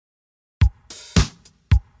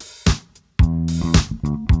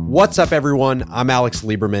What's up, everyone? I'm Alex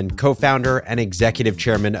Lieberman, co-founder and executive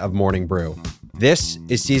chairman of Morning Brew. This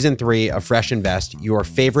is season 3 of Fresh Invest, your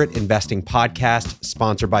favorite investing podcast,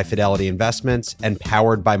 sponsored by Fidelity Investments and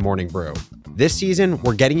powered by Morning Brew. This season,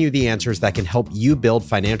 we're getting you the answers that can help you build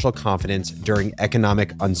financial confidence during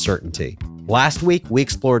economic uncertainty. Last week, we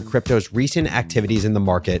explored crypto's recent activities in the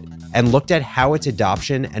market and looked at how its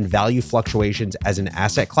adoption and value fluctuations as an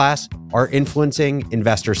asset class are influencing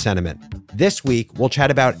investor sentiment. This week, we'll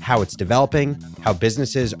chat about how it's developing, how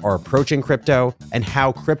businesses are approaching crypto, and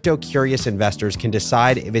how crypto-curious investors can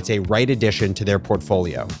decide if it's a right addition to their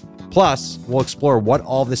portfolio. Plus, we'll explore what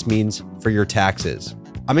all this means for your taxes.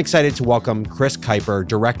 I'm excited to welcome Chris Kuiper,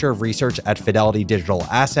 Director of Research at Fidelity Digital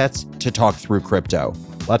Assets, to talk through crypto.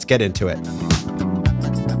 Let's get into it.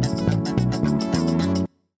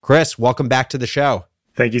 Chris, welcome back to the show.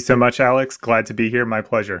 Thank you so much, Alex. Glad to be here. My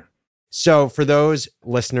pleasure. So for those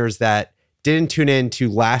listeners that didn't tune in to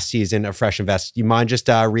last season of Fresh Invest, you mind just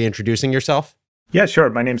reintroducing yourself? Yeah, sure.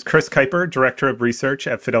 My name's Chris Kuiper, Director of Research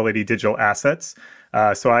at Fidelity Digital Assets.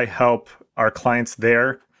 So I help our clients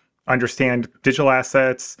there understand digital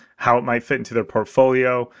assets, how it might fit into their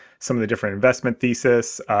portfolio, some of the different investment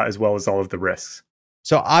thesis, as well as all of the risks.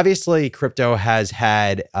 So obviously, crypto has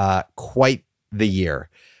had quite the year.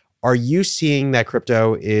 Are you seeing that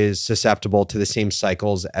crypto is susceptible to the same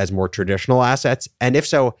cycles as more traditional assets? And if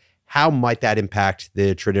so, how might that impact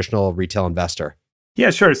the traditional retail investor?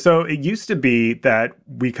 Yeah, sure. So it used to be that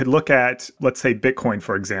we could look at, let's say, Bitcoin,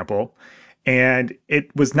 for example, and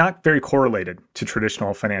it was not very correlated to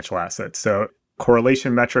traditional financial assets. So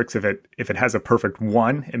correlation metrics, if it has a perfect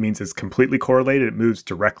 1, it means it's completely correlated. It moves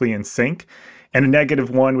directly in sync. And a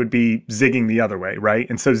 -1 would be zigging the other way, right?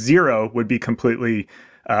 And so 0 would be completely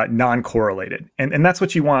non-correlated. And that's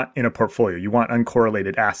what you want in a portfolio. You want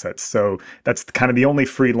uncorrelated assets. So that's kind of the only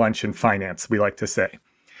free lunch in finance, we like to say.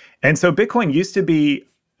 And so Bitcoin used to be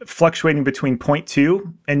fluctuating between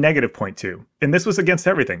 0.2 and -0.2. And this was against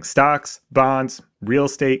everything: stocks, bonds, real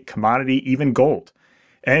estate, commodity, even gold.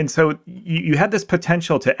 And so you had this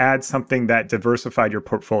potential to add something that diversified your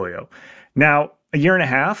portfolio. Now, a year and a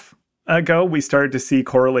half ago, we started to see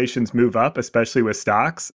correlations move up, especially with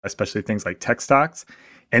stocks, especially things like tech stocks.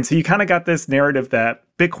 And so you kind of got this narrative that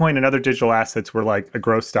Bitcoin and other digital assets were like a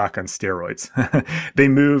growth stock on steroids. They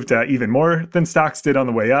moved even more than stocks did on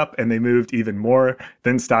the way up, and they moved even more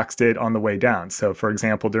than stocks did on the way down. So for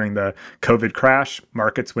example, during the COVID crash,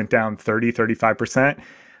 markets went down 35%.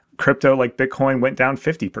 Crypto like Bitcoin went down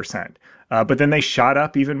 50%. But then they shot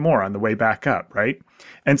up even more on the way back up, right?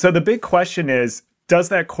 And so the big question is, does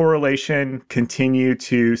that correlation continue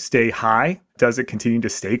to stay high? Does it continue to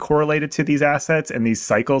stay correlated to these assets and these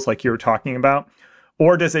cycles like you were talking about?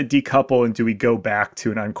 Or does it decouple and do we go back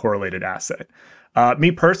to an uncorrelated asset?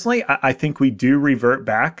 Me personally, I think we do revert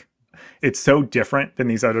back. It's so different than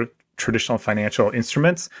these other traditional financial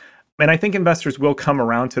instruments. And I think investors will come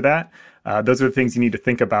around to that. Those are the things you need to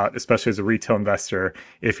think about, especially as a retail investor,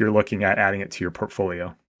 if you're looking at adding it to your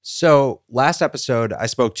portfolio. So last episode, I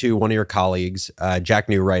spoke to one of your colleagues, Jack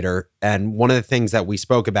Newwriter, and one of the things that we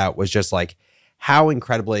spoke about was just like how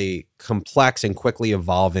incredibly complex and quickly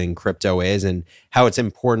evolving crypto is and how it's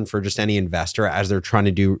important for just any investor as they're trying to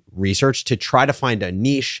do research to try to find a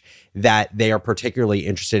niche that they are particularly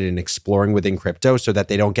interested in exploring within crypto so that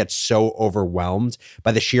they don't get so overwhelmed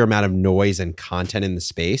by the sheer amount of noise and content in the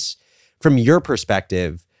space. From your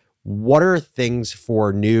perspective, what are things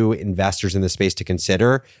for new investors in the space to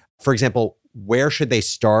consider? For example, where should they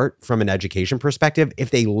start from an education perspective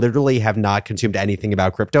if they literally have not consumed anything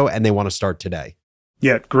about crypto and they want to start today?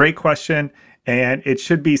 Yeah, great question. And it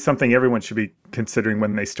should be something everyone should be considering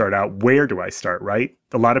when they start out. Where do I start, right?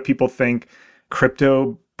 A lot of people think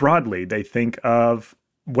crypto broadly. They think of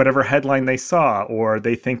whatever headline they saw, or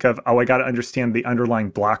they think of, I got to understand the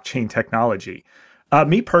underlying blockchain technology.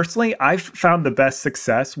 Me personally, I've found the best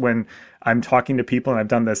success when I'm talking to people, and I've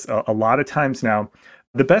done this a lot of times now.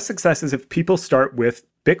 The best success is if people start with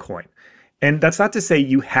Bitcoin. And that's not to say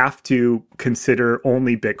you have to consider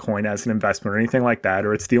only Bitcoin as an investment or anything like that,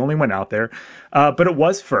 or it's the only one out there. But it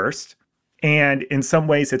was first. And in some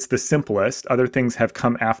ways, it's the simplest. Other things have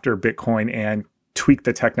come after Bitcoin and tweaked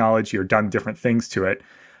the technology or done different things to it.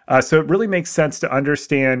 So it really makes sense to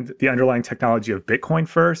understand the underlying technology of Bitcoin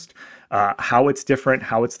first, how it's different,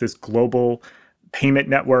 how it's this global payment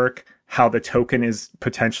network, how the token is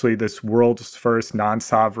potentially this world's first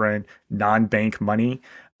non-sovereign, non-bank money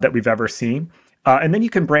that we've ever seen. And then you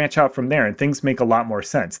can branch out from there and things make a lot more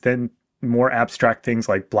sense. Then more abstract things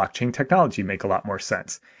like blockchain technology make a lot more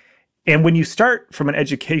sense. And when you start from an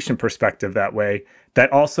education perspective that way,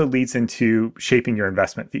 that also leads into shaping your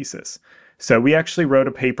investment thesis. So we actually wrote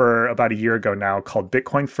a paper about a year ago now called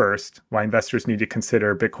Bitcoin First, Why Investors Need to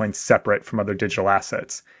Consider Bitcoin Separate from Other Digital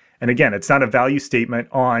Assets. And again, it's not a value statement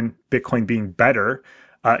on Bitcoin being better.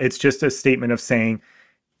 It's just a statement of saying,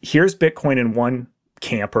 here's Bitcoin in one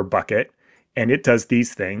camp or bucket, and it does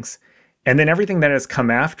these things. And then everything that has come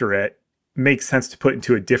after it makes sense to put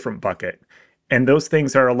into a different bucket. And those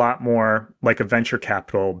things are a lot more like a venture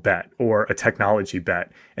capital bet or a technology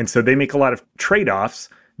bet. And so they make a lot of trade-offs,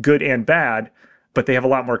 good and bad, but they have a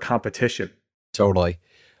lot more competition. Totally.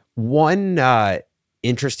 One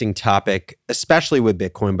interesting topic, especially with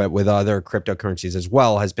Bitcoin, but with other cryptocurrencies as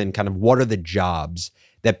well, has been kind of what are the jobs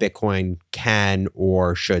that Bitcoin can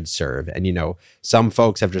or should serve? And, some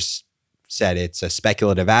folks have just said it's a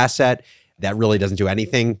speculative asset that really doesn't do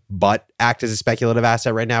anything but act as a speculative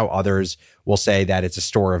asset right now. Others will say that it's a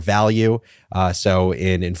store of value. So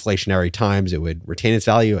in inflationary times, it would retain its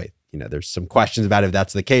value. There's some questions about if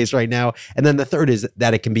that's the case right now. And then the third is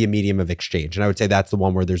that it can be a medium of exchange. And I would say that's the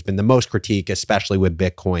one where there's been the most critique, especially with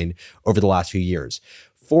Bitcoin over the last few years.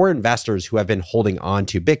 For investors who have been holding on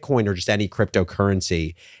to Bitcoin or just any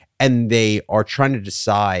cryptocurrency, and they are trying to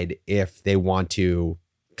decide if they want to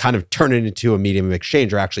kind of turn it into a medium of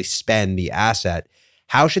exchange or actually spend the asset,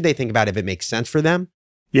 how should they think about if it makes sense for them?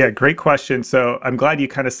 Yeah, great question. So I'm glad you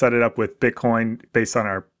kind of set it up with Bitcoin based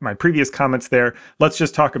on my previous comments there. Let's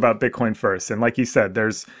just talk about Bitcoin first. And like you said,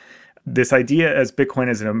 there's this idea as Bitcoin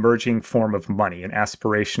as an emerging form of money, an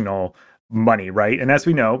aspirational money, right? And as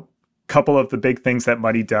we know, a couple of the big things that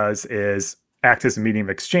money does is act as a medium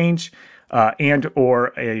of exchange and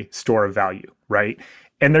or a store of value, right?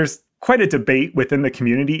 And there's quite a debate within the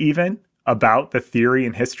community even about the theory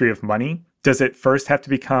and history of money. Does it first have to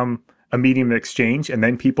become a medium of exchange and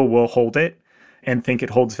then people will hold it and think it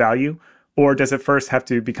holds value? Or does it first have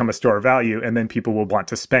to become a store of value and then people will want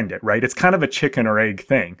to spend it, right? It's kind of a chicken or egg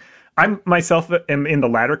thing. I myself am in the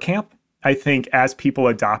latter camp. I think as people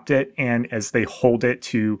adopt it and as they hold it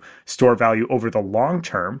to store value over the long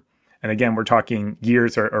term, and again, we're talking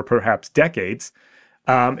years or perhaps decades,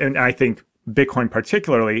 and I think Bitcoin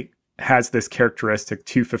particularly has this characteristic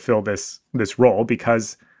to fulfill this role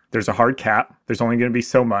because there's a hard cap. There's only going to be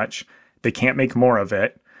so much. They can't make more of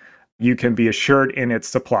it. You can be assured in its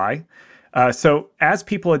supply. So as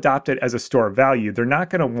people adopt it as a store of value, they're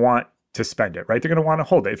not going to want to spend it, right? They're going to want to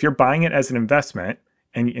hold it. If you're buying it as an investment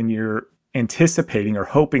and you're anticipating or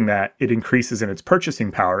hoping that it increases in its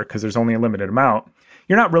purchasing power because there's only a limited amount,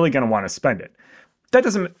 you're not really going to want to spend it. That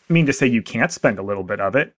doesn't mean to say you can't spend a little bit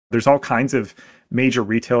of it. There's all kinds of major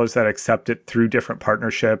retailers that accept it through different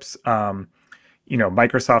partnerships.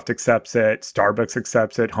 Microsoft accepts it, Starbucks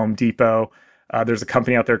accepts it, Home Depot. There's a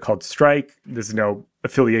company out there called Strike. There's no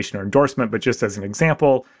affiliation or endorsement, but just as an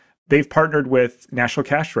example, they've partnered with National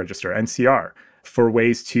Cash Register, NCR, for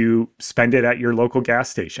ways to spend it at your local gas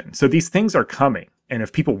station. So these things are coming. And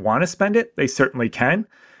if people want to spend it, they certainly can.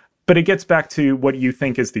 But it gets back to what you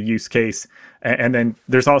think is the use case. And then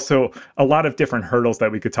there's also a lot of different hurdles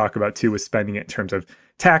that we could talk about too with spending it in terms of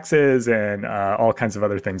taxes and all kinds of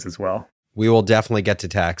other things as well. We will definitely get to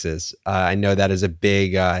taxes. I know that is a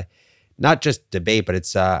big, not just debate, but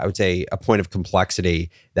it's, I would say, a point of complexity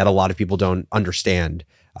that a lot of people don't understand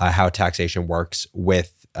how taxation works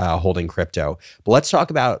with holding crypto. But let's talk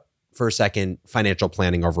about, for a second, financial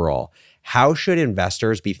planning overall. How should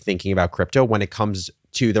investors be thinking about crypto when it comes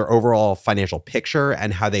to their overall financial picture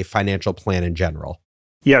and how they financial plan in general?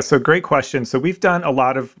 Yeah, so great question. So we've done a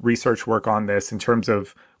lot of research work on this in terms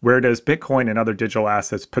of where does Bitcoin and other digital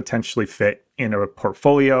assets potentially fit in a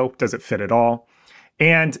portfolio? Does it fit at all?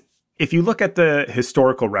 And if you look at the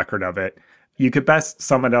historical record of it, you could best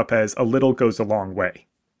sum it up as a little goes a long way.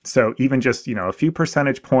 So even just, a few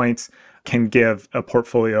percentage points can give a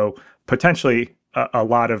portfolio potentially a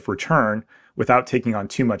lot of return without taking on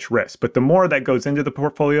too much risk. But the more that goes into the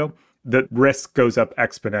portfolio, the risk goes up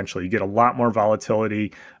exponentially. You get a lot more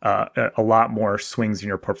volatility, a lot more swings in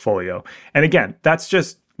your portfolio. And again, that's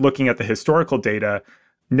just looking at the historical data,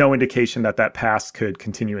 no indication that past could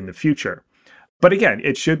continue in the future. But again,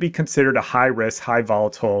 it should be considered a high risk, high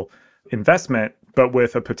volatile investment, but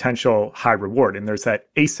with a potential high reward. And there's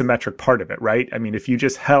that asymmetric part of it, right? I mean, if you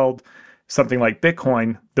just held something like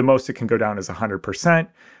Bitcoin, the most it can go down is 100%.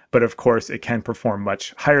 But of course, it can perform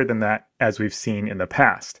much higher than that, as we've seen in the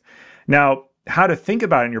past. Now, how to think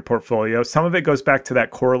about it in your portfolio, some of it goes back to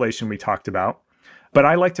that correlation we talked about. But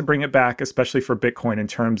I like to bring it back, especially for Bitcoin, in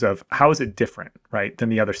terms of how is it different, right, than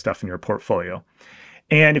the other stuff in your portfolio.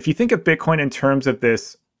 And if you think of Bitcoin in terms of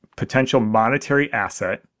this potential monetary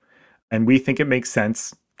asset, and we think it makes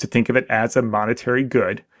sense to think of it as a monetary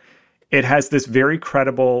good, it has this very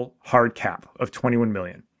credible hard cap of 21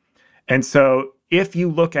 million. And so if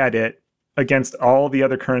you look at it against all the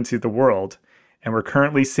other currencies of the world, and we're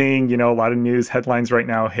currently seeing, a lot of news headlines right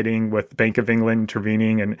now hitting with Bank of England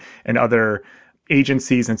intervening and other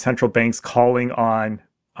agencies and central banks calling on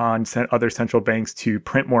other central banks to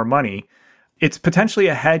print more money, it's potentially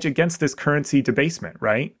a hedge against this currency debasement,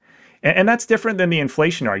 right? And that's different than the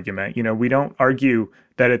inflation argument. We don't argue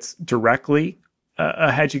that it's directly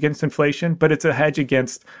a hedge against inflation, but it's a hedge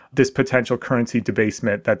against this potential currency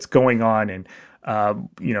debasement that's going on and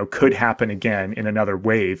could happen again in another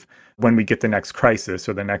wave when we get the next crisis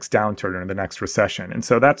or the next downturn or the next recession. And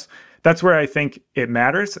so that's where I think it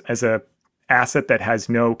matters as a asset that has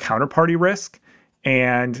no counterparty risk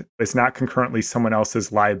and is not concurrently someone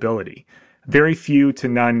else's liability. Very few to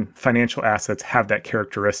none financial assets have that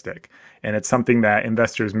characteristic. And it's something that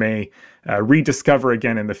investors may rediscover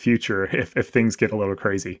again in the future if things get a little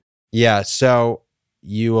crazy. Yeah. So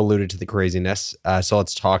you alluded to the craziness. So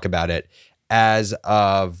let's talk about it. As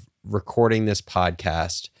of recording this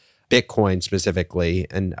podcast, Bitcoin specifically,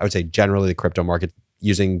 and I would say generally the crypto market,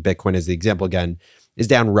 using Bitcoin as the example again, is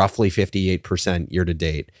down roughly 58% year to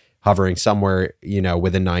date, hovering somewhere,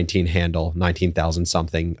 with a 19 handle, 19,000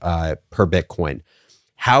 something per Bitcoin.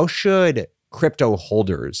 How should crypto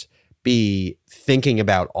holders be thinking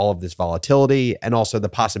about all of this volatility and also the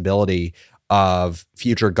possibility of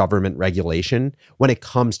future government regulation when it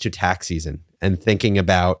comes to tax season and thinking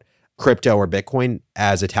about crypto or Bitcoin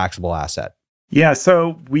as a taxable asset? Yeah,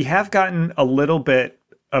 so we have gotten a little bit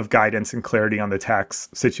of guidance and clarity on the tax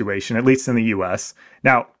situation, at least in the US.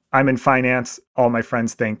 Now, I'm in finance. All my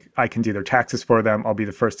friends think I can do their taxes for them. I'll be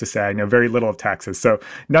the first to say I know very little of taxes. So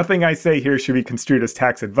nothing I say here should be construed as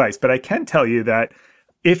tax advice. But I can tell you that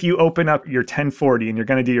if you open up your 1040 and you're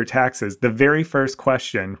going to do your taxes, the very first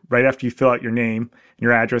question, right after you fill out your name,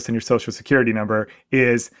 your address, and your social security number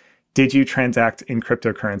is, did you transact in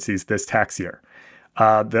cryptocurrencies this tax year?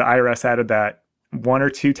 The IRS added that 1 or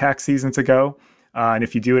 2 tax seasons ago. And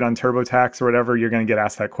if you do it on TurboTax or whatever, you're going to get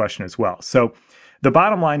asked that question as well. So the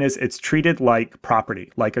bottom line is it's treated like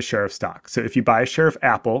property, like a share of stock. So if you buy a share of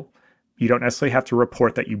Apple, you don't necessarily have to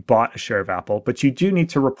report that you bought a share of Apple, but you do need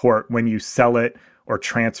to report when you sell it or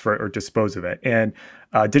transfer it or dispose of it. And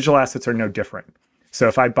digital assets are no different. So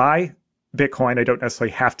if I buy Bitcoin, I don't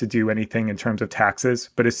necessarily have to do anything in terms of taxes.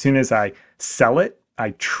 But as soon as I sell it,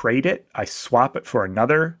 I trade it, I swap it for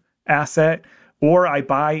another asset, or I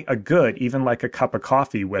buy a good, even like a cup of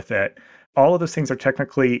coffee with it, all of those things are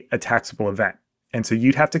technically a taxable event. And so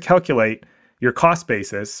you'd have to calculate your cost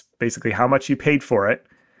basis, basically how much you paid for it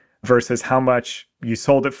versus how much you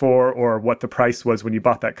sold it for or what the price was when you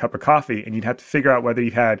bought that cup of coffee. And you'd have to figure out whether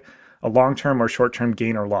you had a long-term or short-term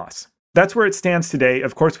gain or loss. That's where it stands today.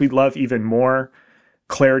 Of course, we'd love even more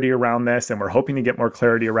clarity around this, and we're hoping to get more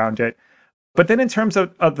clarity around it. But then in terms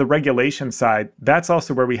of the regulation side, that's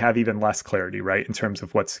also where we have even less clarity, right? In terms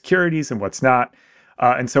of what's securities and what's not.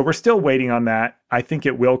 And so we're still waiting on that. I think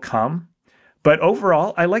it will come. But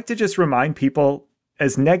overall, I like to just remind people,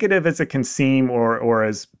 as negative as it can seem or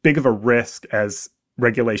as big of a risk as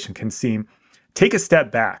regulation can seem, take a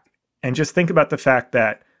step back and just think about the fact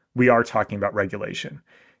that we are talking about regulation.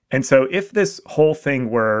 And so if this whole thing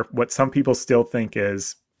were what some people still think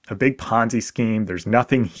is a big Ponzi scheme, there's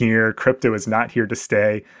nothing here, crypto is not here to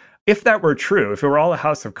stay. If that were true, if it were all a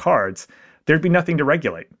house of cards, there'd be nothing to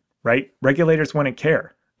regulate, right? Regulators wouldn't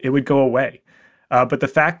care. It would go away. But the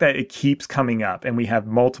fact that it keeps coming up and we have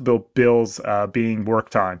multiple bills being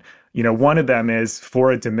worked on, one of them is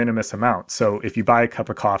for a de minimis amount. So if you buy a cup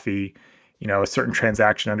of coffee, a certain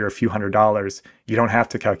transaction under a few $100s, you don't have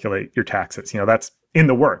to calculate your taxes. That's in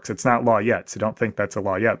the works. It's not law yet. So don't think that's a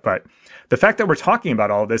law yet. But the fact that we're talking about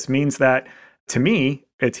all of this means that, to me,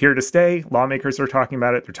 it's here to stay. Lawmakers are talking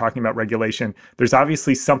about it. They're talking about regulation. There's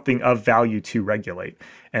obviously something of value to regulate.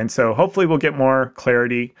 And so hopefully we'll get more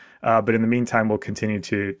clarity. But in the meantime, we'll continue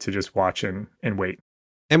to just watch and wait.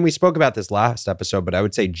 And we spoke about this last episode, but I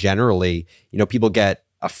would say generally, people get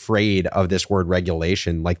afraid of this word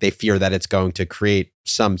regulation. Like they fear that it's going to create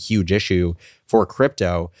some huge issue for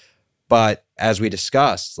crypto. But as we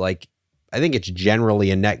discussed, I think it's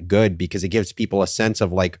generally a net good because it gives people a sense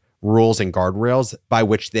of rules and guardrails by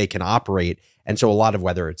which they can operate. And so a lot of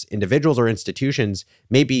whether it's individuals or institutions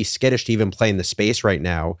may be skittish to even play in the space right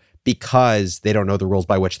now because they don't know the rules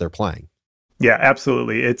by which they're playing. Yeah,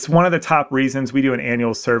 absolutely. It's one of the top reasons we do an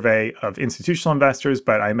annual survey of institutional investors,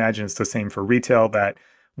 but I imagine it's the same for retail, that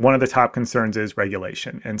one of the top concerns is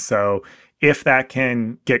regulation. And so if that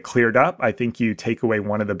can get cleared up, I think you take away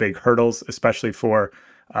one of the big hurdles, especially for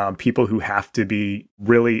people who have to be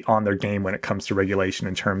really on their game when it comes to regulation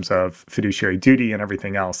in terms of fiduciary duty and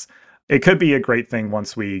everything else. it could be a great thing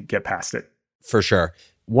once we get past it. For sure.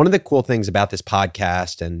 One of the cool things about this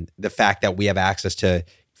podcast and the fact that we have access to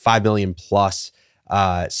 5 million plus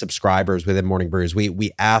subscribers within Morning Brew is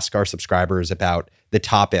we ask our subscribers about the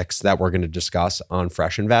topics that we're going to discuss on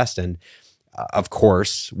Fresh Invest. And of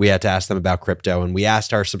course, we had to ask them about crypto. And we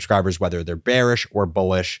asked our subscribers whether they're bearish or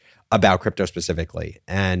bullish about crypto specifically.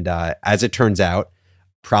 And as it turns out,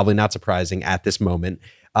 probably not surprising at this moment,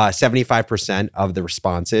 75% of the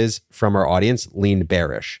responses from our audience leaned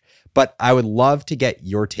bearish. But I would love to get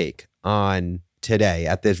your take on today,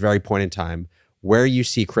 at this very point in time, where you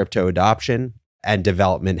see crypto adoption and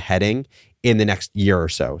development heading in the next year or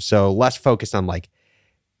so. So less focused on like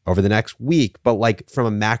over the next week, but like from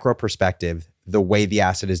a macro perspective, the way the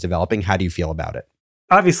asset is developing, how do you feel about it?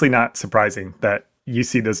 Obviously not surprising that you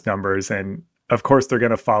see those numbers, and of course they're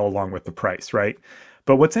going to follow along with the price, right?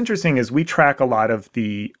 But what's interesting is we track a lot of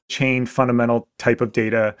the chain fundamental type of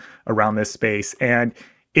data around this space. And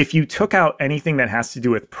if you took out anything that has to do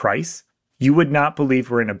with price, you would not believe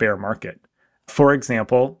we're in a bear market. For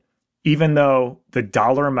example, even though the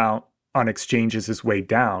dollar amount on exchanges is way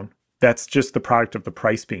down, that's just the product of the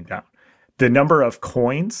price being down. The number of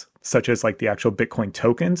coins, such as like the actual Bitcoin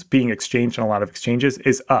tokens being exchanged on a lot of exchanges,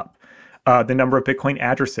 is up. The number of Bitcoin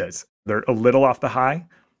addresses, they're a little off the high,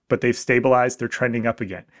 but they've stabilized, they're trending up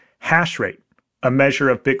again. Hash rate, a measure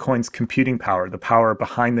of Bitcoin's computing power, the power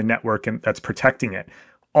behind the network and that's protecting it,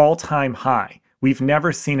 all-time high. We've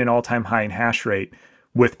never seen an all-time high in hash rate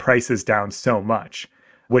with prices down so much,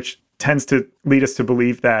 which tends to lead us to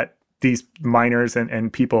believe that these miners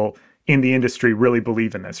and people in the industry really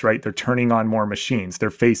believe in this, right? They're turning on more machines. They're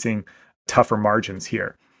facing tougher margins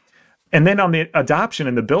here. And then on the adoption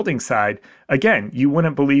and the building side, again, you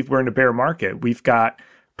wouldn't believe we're in a bear market. We've got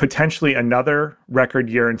potentially another record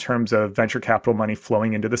year in terms of venture capital money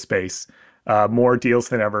flowing into the space, more deals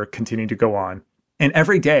than ever continue to go on. And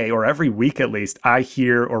every day or every week at least, I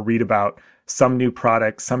hear or read about some new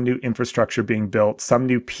product, some new infrastructure being built, some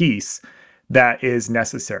new piece that is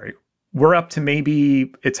necessary. We're up to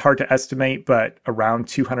maybe, it's hard to estimate, but around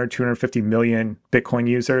 200, 250 million Bitcoin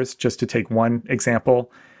users, just to take one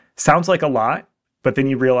example. Sounds like a lot, but then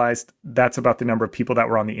you realize that's about the number of people that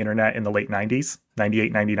were on the internet in the late 90s,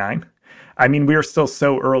 98, 99. I mean, we are still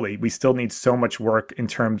so early. We still need so much work in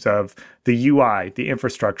terms of the UI, the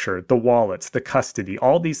infrastructure, the wallets, the custody,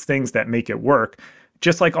 all these things that make it work,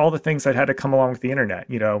 just like all the things that had to come along with the internet.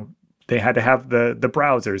 You know, they had to have the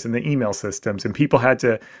browsers and the email systems, and people had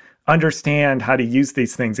to understand how to use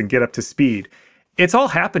these things and get up to speed. It's all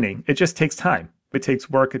happening. It just takes time. It takes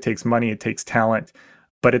work, it takes money, it takes talent,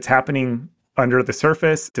 but it's happening under the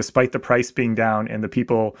surface, despite the price being down, and the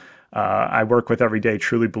people I work with every day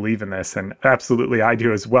truly believe in this. And absolutely, I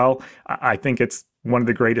do as well. I think it's one of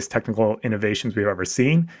the greatest technical innovations we've ever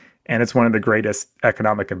seen. And it's one of the greatest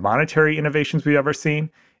economic and monetary innovations we've ever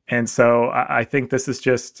seen. And so I think this is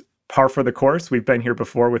just par for the course. We've been here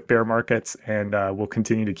before with bear markets, and we'll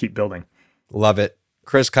continue to keep building. Love it.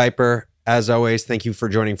 Chris Kuiper, as always, thank you for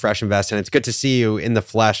joining Fresh Invest. And it's good to see you in the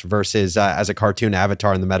flesh versus as a cartoon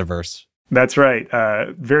avatar in the metaverse. That's right.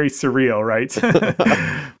 Very surreal, right?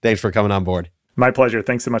 Thanks for coming on board. My pleasure.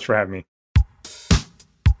 Thanks so much for having me.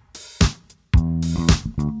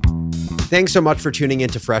 Thanks so much for tuning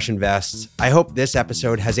into Fresh Invest. I hope this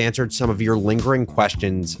episode has answered some of your lingering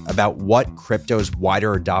questions about what crypto's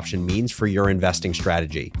wider adoption means for your investing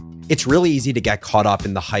strategy. It's really easy to get caught up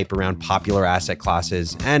in the hype around popular asset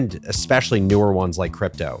classes, and especially newer ones like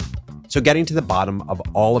crypto. So getting to the bottom of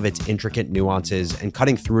all of its intricate nuances and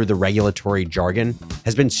cutting through the regulatory jargon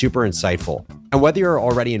has been super insightful. And whether you're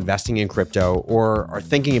already investing in crypto or are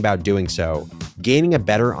thinking about doing so, gaining a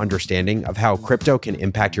better understanding of how crypto can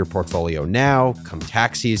impact your portfolio now, come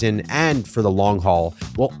tax season, and for the long haul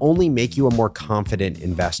will only make you a more confident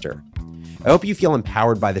investor. I hope you feel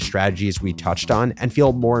empowered by the strategies we touched on and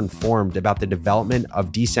feel more informed about the development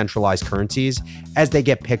of decentralized currencies as they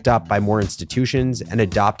get picked up by more institutions and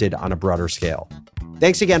adopted on a broader scale.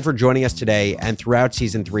 Thanks again for joining us today and throughout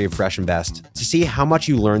Season 3 of Fresh Invest. To see how much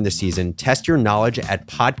you learned this season, test your knowledge at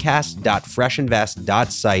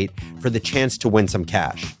podcast.freshinvest.site for the chance to win some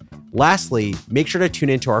cash. Lastly, make sure to tune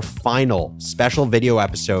into our final special video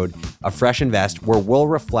episode of Fresh Invest, where we'll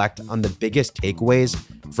reflect on the biggest takeaways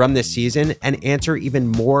from this season and answer even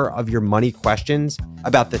more of your money questions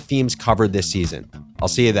about the themes covered this season. I'll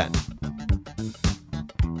see you then.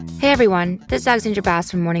 Hey everyone, this is Alexandra Bass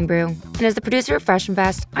from Morning Brew. And as the producer of Fresh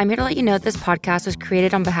Invest, I'm here to let you know that this podcast was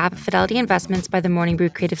created on behalf of Fidelity Investments by the Morning Brew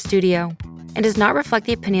Creative Studio and does not reflect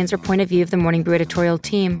the opinions or point of view of the Morning Brew editorial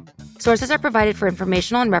team. Sources are provided for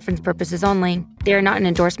informational and reference purposes only. They are not an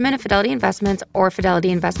endorsement of Fidelity Investments or Fidelity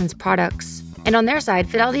Investments products. And on their side,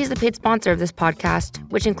 Fidelity is the paid sponsor of this podcast,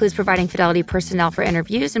 which includes providing Fidelity personnel for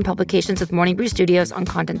interviews and publications with Morning Brew Studios on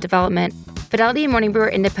content development. Fidelity and Morning Brew are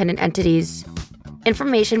independent entities.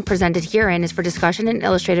 Information presented herein is for discussion and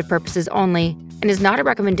illustrative purposes only and is not a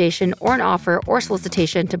recommendation or an offer or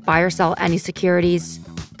solicitation to buy or sell any securities.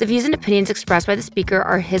 The views and opinions expressed by the speaker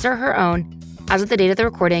are his or her own as of the date of the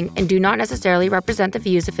recording and do not necessarily represent the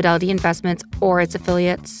views of Fidelity Investments or its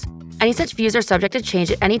affiliates. Any such views are subject to change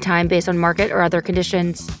at any time based on market or other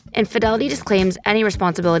conditions, and Fidelity disclaims any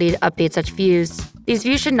responsibility to update such views. These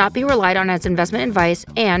views should not be relied on as investment advice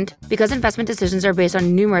and, because investment decisions are based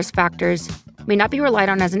on numerous factors, may not be relied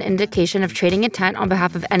on as an indication of trading intent on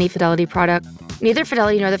behalf of any Fidelity product. Neither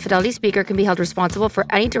Fidelity nor the Fidelity speaker can be held responsible for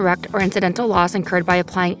any direct or incidental loss incurred by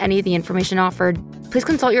applying any of the information offered. Please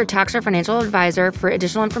consult your tax or financial advisor for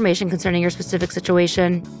additional information concerning your specific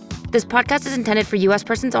situation. This podcast is intended for U.S.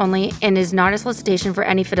 persons only and is not a solicitation for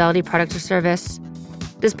any Fidelity product or service.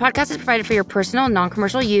 This podcast is provided for your personal and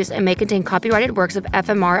non-commercial use and may contain copyrighted works of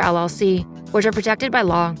FMR LLC, which are protected by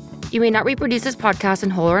law. You may not reproduce this podcast in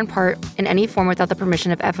whole or in part in any form without the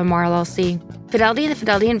permission of FMR LLC. Fidelity and the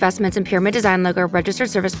Fidelity Investments and Pyramid Design logo are registered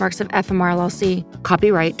service marks of FMR LLC.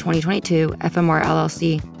 Copyright 2022 FMR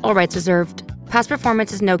LLC. All rights reserved. Past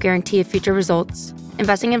performance is no guarantee of future results.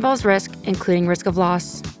 Investing involves risk, including risk of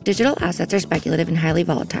loss. Digital assets are speculative and highly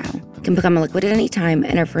volatile, can become illiquid at any time,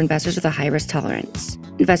 and are for investors with a high risk tolerance.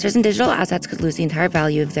 Investors in digital assets could lose the entire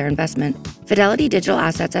value of their investment. Fidelity Digital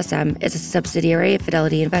Assets SM is a subsidiary of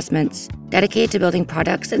Fidelity Investments, dedicated to building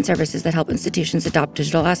products and services that help institutions adopt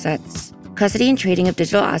digital assets. Custody and trading of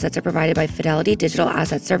digital assets are provided by Fidelity Digital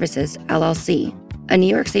Asset Services, LLC, a New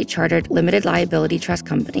York State chartered limited liability trust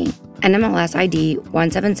company, NMLS ID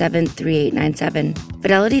 1773897.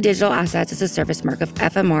 Fidelity Digital Assets is a service mark of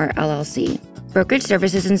FMR LLC. Brokerage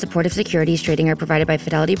services in support of securities trading are provided by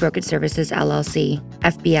Fidelity Brokerage Services LLC,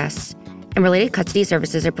 FBS, and related custody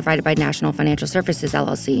services are provided by National Financial Services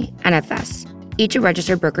LLC, NFS, each a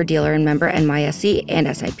registered broker-dealer and member NYSE and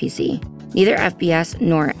SIPC. Neither FBS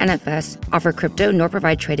nor NFS offer crypto nor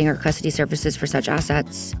provide trading or custody services for such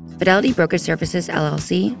assets. Fidelity Brokerage Services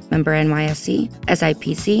LLC, member NYSE,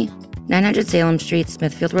 SIPC, 900 Salem Street,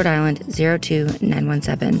 Smithfield, Rhode Island,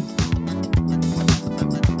 02917.